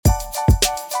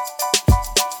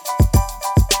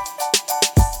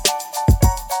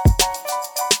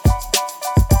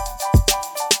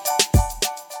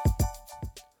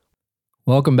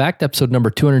Welcome back to episode number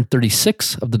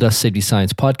 236 of the Dust Safety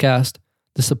Science Podcast.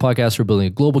 This is a podcast for building a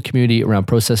global community around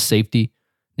process safety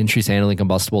and industries handling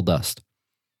combustible dust.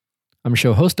 I'm your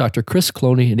show host, Dr. Chris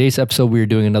Cloney. In today's episode, we are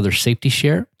doing another safety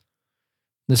share.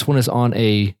 This one is on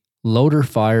a loader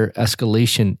fire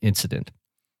escalation incident.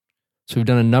 So we've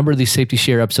done a number of these safety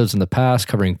share episodes in the past,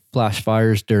 covering flash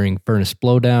fires during furnace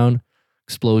blowdown,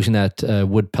 explosion at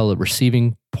wood pellet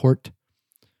receiving port,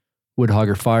 wood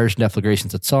hogger fires,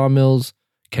 deflagrations at sawmills,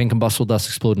 can combustible dust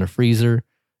explode in a freezer,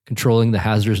 controlling the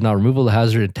hazards, not removal of the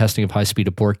hazard, and testing of high-speed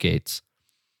abort gates.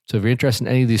 So if you're interested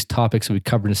in any of these topics that we've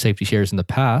covered in safety shares in the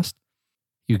past,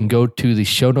 you can go to the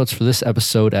show notes for this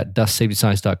episode at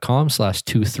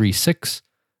dustsafetyscience.com/236.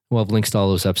 We'll have links to all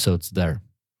those episodes there.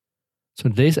 So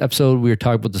in today's episode, we are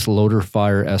talking about this loader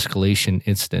fire escalation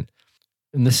incident.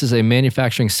 And this is a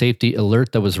manufacturing safety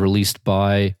alert that was released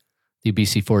by the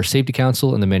BC Forest Safety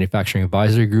Council and the Manufacturing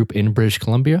Advisory Group in British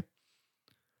Columbia.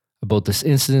 About this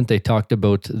incident, they talked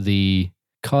about the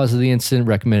cause of the incident,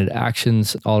 recommended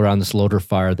actions all around this loader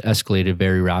fire that escalated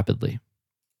very rapidly.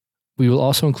 We will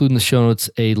also include in the show notes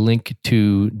a link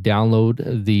to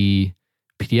download the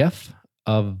PDF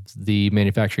of the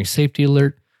manufacturing safety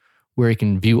alert, where you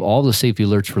can view all the safety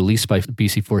alerts released by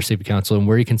BC Forest Safety Council and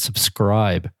where you can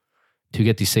subscribe to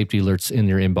get these safety alerts in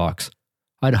your inbox.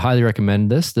 I'd highly recommend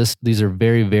this. These are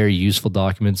very, very useful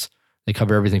documents. They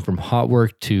cover everything from hot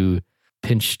work to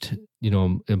pinched,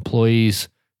 employees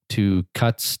to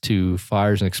cuts to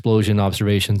fires and explosion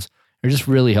observations. They're just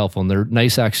really helpful, and they're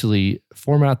nice actually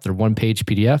format. They're one-page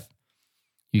PDF.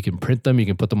 You can print them. You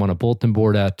can put them on a bulletin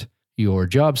board at your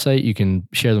job site. You can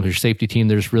share them with your safety team.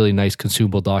 There's really nice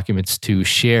consumable documents to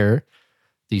share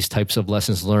these types of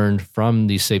lessons learned from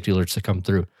these safety alerts that come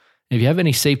through. If you have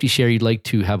any safety share you'd like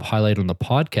to have highlighted on the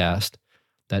podcast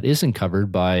that isn't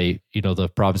covered by,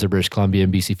 the province of British Columbia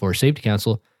and BC Forest Safety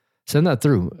Council, send that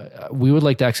through. We would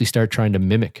like to actually start trying to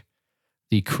mimic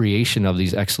the creation of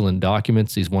these excellent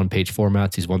documents, these one-page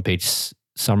formats, these one-page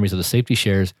summaries of the safety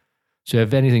shares. So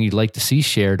if anything you'd like to see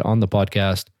shared on the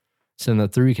podcast, send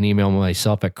that through. You can email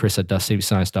myself at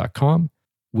chris@dustsafetyscience.com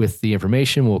with the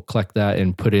information. We'll collect that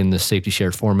and put in the safety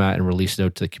share format and release it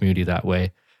out to the community that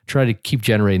way. Try to keep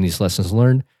generating these lessons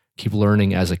learned, keep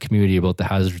learning as a community about the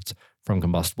hazards from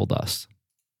combustible dust.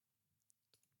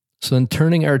 So then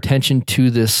turning our attention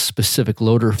to this specific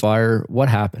loader fire, what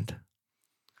happened?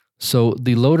 So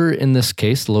the loader in this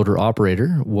case, the loader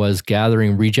operator, was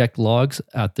gathering reject logs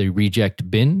at the reject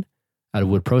bin at a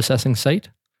wood processing site.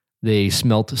 They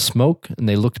smelt smoke and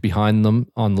they looked behind them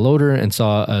on the loader and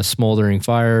saw a smoldering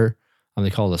fire. They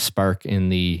call it a spark in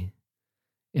the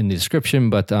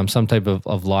description, but some type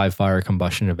of live fire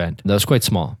combustion event. That was quite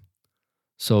small.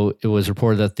 So it was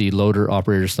reported that the loader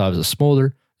operator thought it was a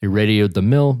smolder. They radioed the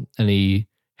mill and he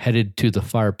headed to the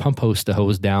fire pump host to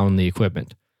hose down the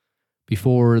equipment.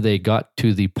 Before they got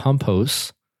to the pump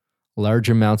host, large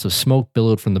amounts of smoke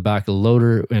billowed from the back of the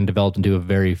loader and developed into a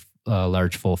very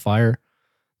large full fire.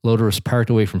 The loader was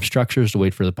parked away from structures to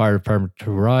wait for the fire department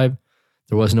to arrive.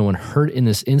 There was no one hurt in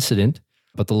this incident,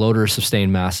 but the loader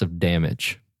sustained massive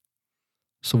damage.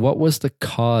 So what was the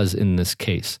cause in this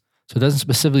case? So it doesn't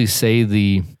specifically say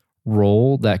the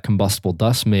role that combustible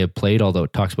dust may have played, although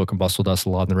it talks about combustible dust a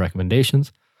lot in the recommendations.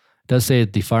 It does say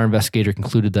that the fire investigator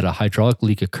concluded that a hydraulic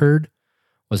leak occurred,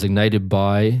 was ignited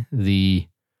by the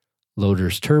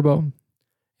loader's turbo, and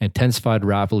intensified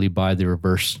rapidly by the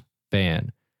reverse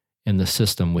fan in the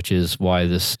system, which is why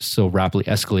this so rapidly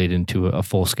escalated into a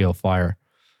full-scale fire.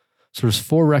 So there's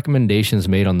 4 recommendations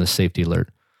made on this safety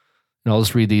alert. And I'll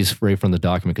just read these right from the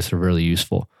document because they're really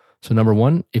useful. So number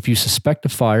 1, if you suspect a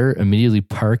fire, immediately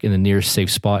park in the nearest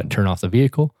safe spot and turn off the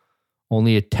vehicle.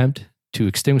 Only attempt to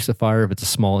extinguish the fire if it's a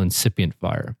small incipient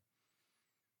fire.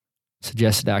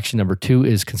 Suggested action number 2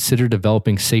 is consider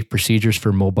developing safe procedures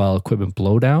for mobile equipment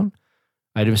blowdown.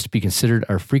 Items to be considered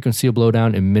are frequency of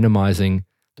blowdown and minimizing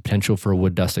the potential for a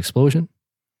wood dust explosion.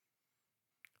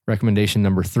 Recommendation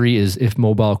number 3 is if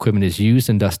mobile equipment is used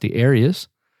in dusty areas,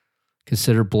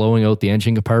 consider blowing out the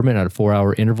engine compartment at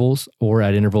 4-hour intervals or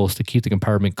at intervals to keep the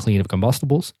compartment clean of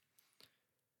combustibles.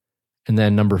 And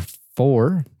then number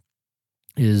 4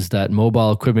 is that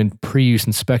mobile equipment pre-use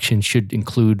inspection should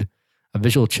include a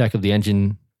visual check of the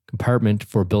engine compartment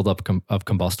for buildup of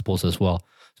combustibles as well.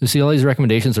 So you see all these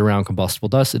recommendations around combustible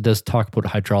dust. It does talk about a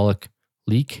hydraulic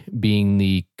leak being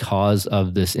the cause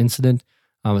of this incident.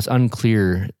 It's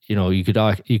unclear. You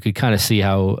could kind of see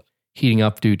how heating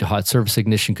up due to hot surface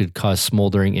ignition could cause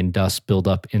smoldering and dust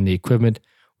buildup in the equipment,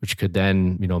 which could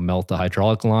then, melt the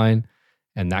hydraulic line.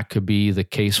 And that could be the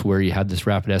case where you had this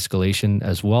rapid escalation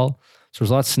as well. So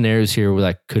there's lots of scenarios here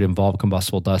that could involve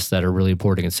combustible dust that are really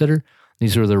important to consider.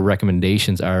 These are the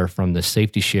recommendations are from the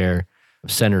safety share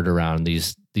centered around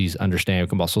these understanding of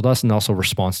combustible dust and also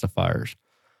response to fires.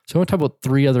 So I want to talk about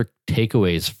 3 other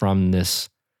takeaways from this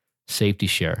safety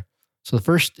share. So the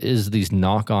first is these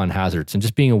knock-on hazards and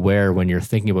just being aware when you're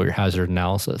thinking about your hazard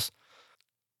analysis.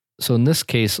 So in this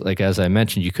case, like as I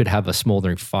mentioned, you could have a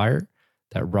smoldering fire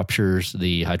that ruptures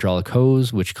the hydraulic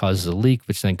hose, which causes a leak,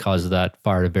 which then causes that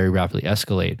fire to very rapidly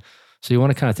escalate. So you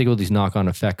want to kind of think about these knock-on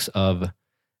effects of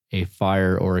a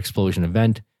fire or explosion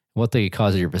event, what they could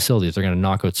cause at your facility. If they're going to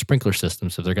knock out sprinkler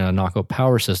systems, if they're going to knock out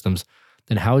power systems,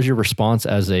 then how is your response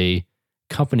as a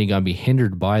company going to be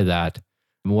hindered by that?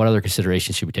 And what other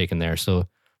considerations should be taken there? So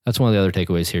that's one of the other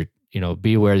takeaways here.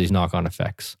 Be aware of these knock-on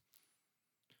effects.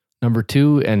 Number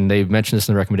 2, and they've mentioned this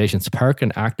in the recommendations, park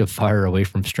an active fire away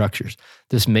from structures.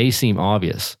 This may seem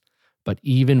obvious, but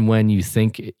even when you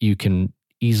think you can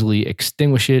easily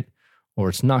extinguish it, or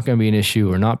it's not going to be an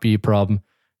issue or not be a problem,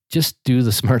 just do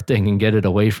the smart thing and get it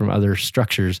away from other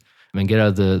structures and get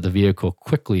out of the vehicle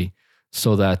quickly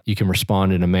so that you can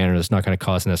respond in a manner that's not going to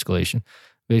cause an escalation.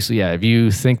 Basically, if you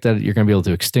think that you're going to be able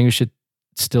to extinguish it,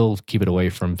 still keep it away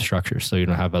from structures so you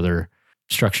don't have other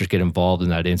structures get involved in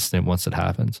that incident once it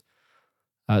happens.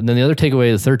 And then the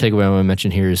third takeaway I want to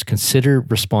mention here is consider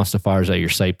response to fires at your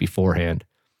site beforehand.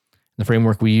 The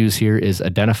framework we use here is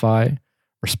identify,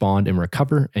 respond, and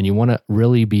recover. And you want to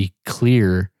really be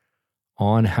clear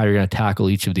on how you're going to tackle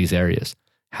each of these areas.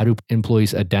 How do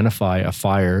employees identify a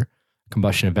fire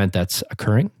combustion event that's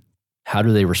occurring? How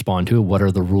do they respond to it? What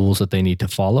are the rules that they need to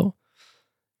follow?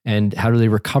 And how do they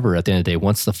recover at the end of the day?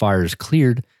 Once the fire is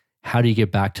cleared, how do you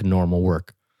get back to normal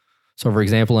work? So for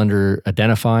example, under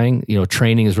identifying,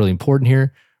 training is really important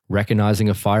here. Recognizing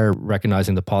a fire,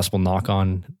 recognizing the possible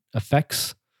knock-on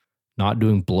effects, not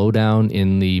doing blowdown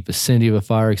in the vicinity of a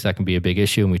fire, because that can be a big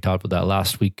issue. And we talked about that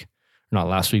last week, not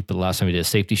last week, but the last time we did a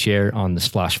safety share on this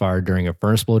flash fire during a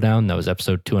furnace blowdown. That was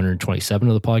episode 227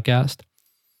 of the podcast.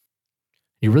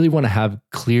 You really want to have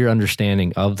clear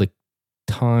understanding of the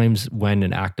times when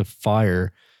an active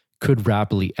fire could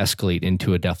rapidly escalate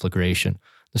into a deflagration.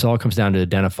 This all comes down to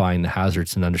identifying the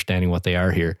hazards and understanding what they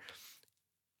are here.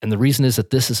 And the reason is that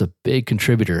this is a big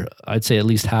contributor. I'd say at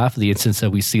least half of the incidents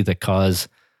that we see that cause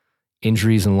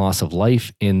injuries and loss of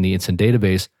life in the incident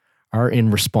database are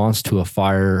in response to a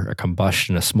fire, a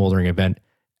combustion, a smoldering event,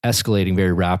 escalating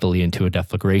very rapidly into a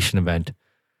deflagration event,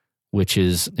 which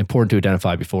is important to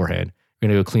identify beforehand. You're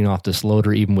going to go clean off this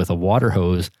loader, even with a water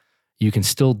hose, you can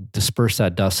still disperse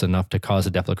that dust enough to cause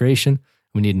a deflagration.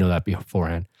 We need to know that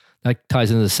beforehand. That ties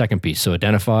into the second piece. So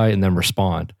identify and then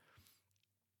respond.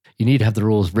 You need to have the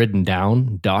rules written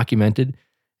down, documented,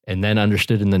 and then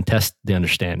understood, and then test the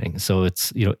understanding. So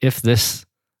it's, if this,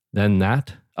 then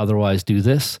that, otherwise do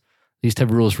this. These type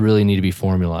of rules really need to be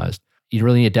formalized. You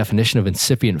really need a definition of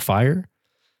incipient fire.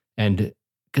 And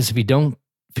because if you don't,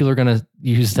 people are going to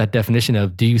use that definition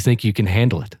of, do you think you can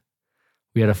handle it?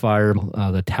 We had a fire,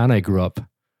 the town I grew up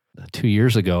 2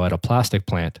 years ago at a plastic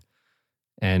plant.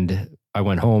 And I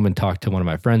went home and talked to one of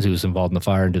my friends who was involved in the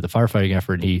fire and did the firefighting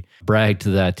effort. And he bragged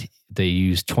that they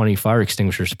used 20 fire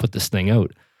extinguishers to put this thing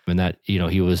out. And that,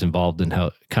 he was involved in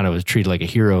how kind of was treated like a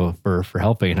hero for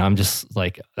helping. And I'm just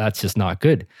like, that's just not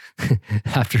good.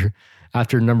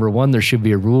 After number 1, there should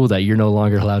be a rule that you're no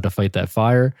longer allowed to fight that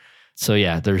fire. So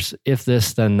there's if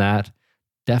this, then that.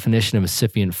 Definition of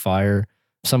incipient fire.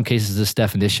 Some cases, this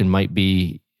definition might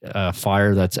be a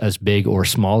fire that's as big or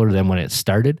smaller than when it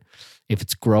started. If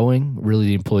it's growing, really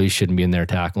the employees shouldn't be in there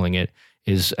tackling it,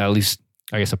 is at least,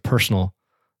 I guess, a personal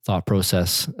thought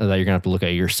process that you're going to have to look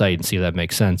at your site and see if that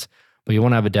makes sense. But you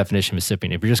want to have a definition of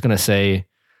incipient. If you're just going to say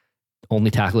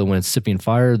only tackle it when it's incipient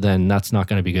fire, then that's not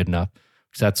going to be good enough.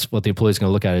 Because that's what the employee's going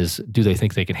to look at is, do they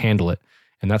think they can handle it?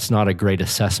 And that's not a great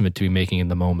assessment to be making in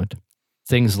the moment.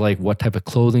 Things like what type of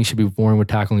clothing should be worn when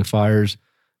tackling fires.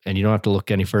 And you don't have to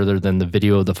look any further than the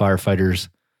video of the firefighters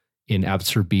in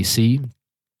Abbotsford, BC,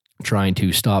 trying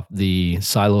to stop the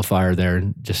silo fire there.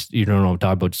 And just, you don't know what I'm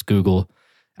talking about, just Google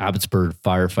Abbotsford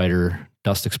firefighter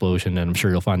dust explosion, and I'm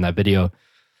sure you'll find that video.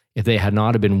 If they had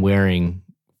not have been wearing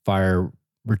fire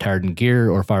retardant gear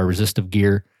or fire resistive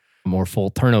gear, or full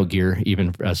turnout gear,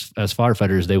 even as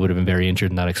firefighters, they would have been very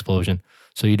injured in that explosion.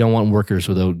 So you don't want workers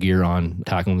without gear on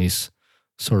tackling these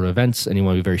sort of events, and you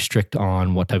want to be very strict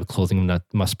on what type of clothing that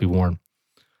must be worn.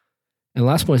 And the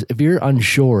last point is, if you're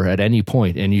unsure at any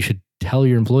point, and you should tell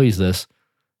your employees this,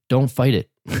 don't fight it.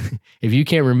 If you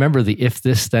can't remember the if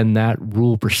this, then that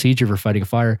rule procedure for fighting a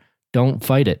fire, don't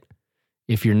fight it.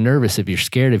 If you're nervous, if you're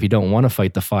scared, if you don't want to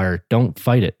fight the fire, don't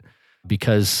fight it.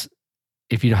 Because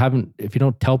if you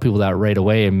don't tell people that right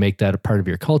away and make that a part of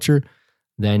your culture,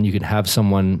 then you can have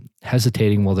someone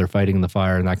hesitating while they're fighting the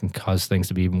fire, and that can cause things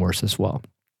to be even worse as well.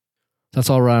 That's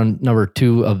all around number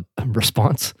 2 of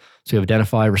response. So you have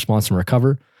identify, response, and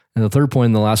recover. And the third point,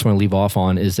 and the last one I leave off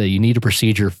on, is that you need a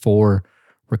procedure for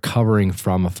recovering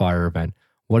from a fire event.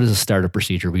 What is a startup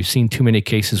procedure? We've seen too many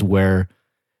cases where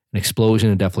an explosion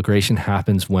and deflagration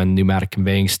happens when pneumatic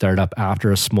conveying start up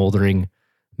after a smoldering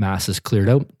mass is cleared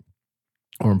out,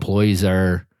 or employees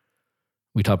are,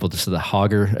 we talked about this, the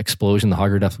Hogger explosion, the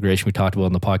Hogger deflagration we talked about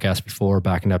in the podcast before,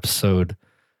 back in episode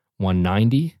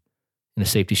 190, in a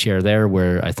safety share there,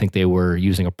 where I think they were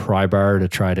using a pry bar to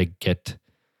try to get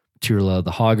material out of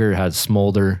the Hogger, had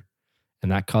smolder,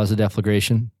 and that caused a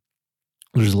deflagration.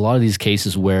 There's a lot of these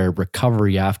cases where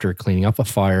recovery after cleaning up a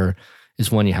fire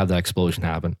is when you have that explosion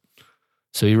happen.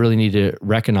 So you really need to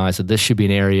recognize that this should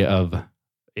be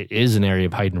it is an area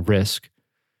of heightened risk,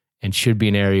 and should be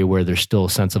an area where there's still a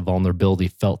sense of vulnerability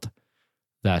felt,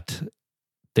 that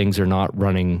things are not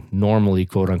running normally,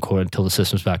 quote unquote, until the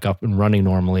system's back up and running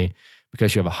normally,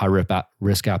 because you have a high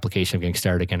risk application of getting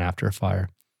started again after a fire.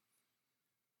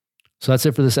 So that's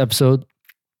it for this episode.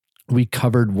 We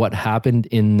covered what happened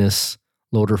in this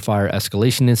loader fire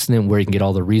escalation incident, where you can get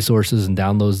all the resources and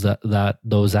download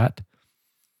those at,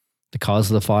 the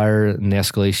cause of the fire and the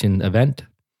escalation event,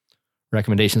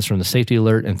 recommendations from the safety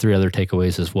alert, and 3 other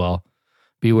takeaways as well.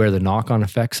 Beware of the knock-on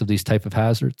effects of these type of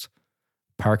hazards.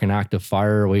 Park an active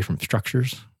fire away from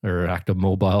structures, or active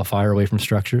mobile fire away from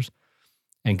structures,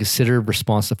 and consider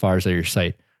response to fires at your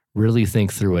site. Really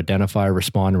think through, identify,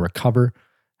 respond, and recover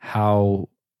how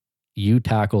you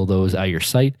tackle those at your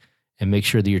site, and make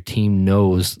sure that your team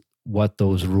knows what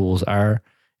those rules are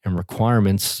and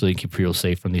requirements so you keep people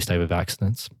safe from these type of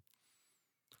accidents.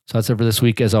 So that's it for this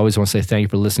week. As always, I want to say thank you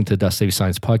for listening to the Dust Safety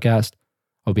Science podcast.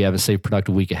 Hope you have a safe,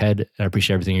 productive week ahead. And I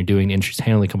appreciate everything you're doing. Industry's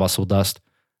handling combustible dust,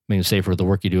 making it safer with the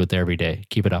work you do out there every day.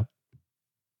 Keep it up.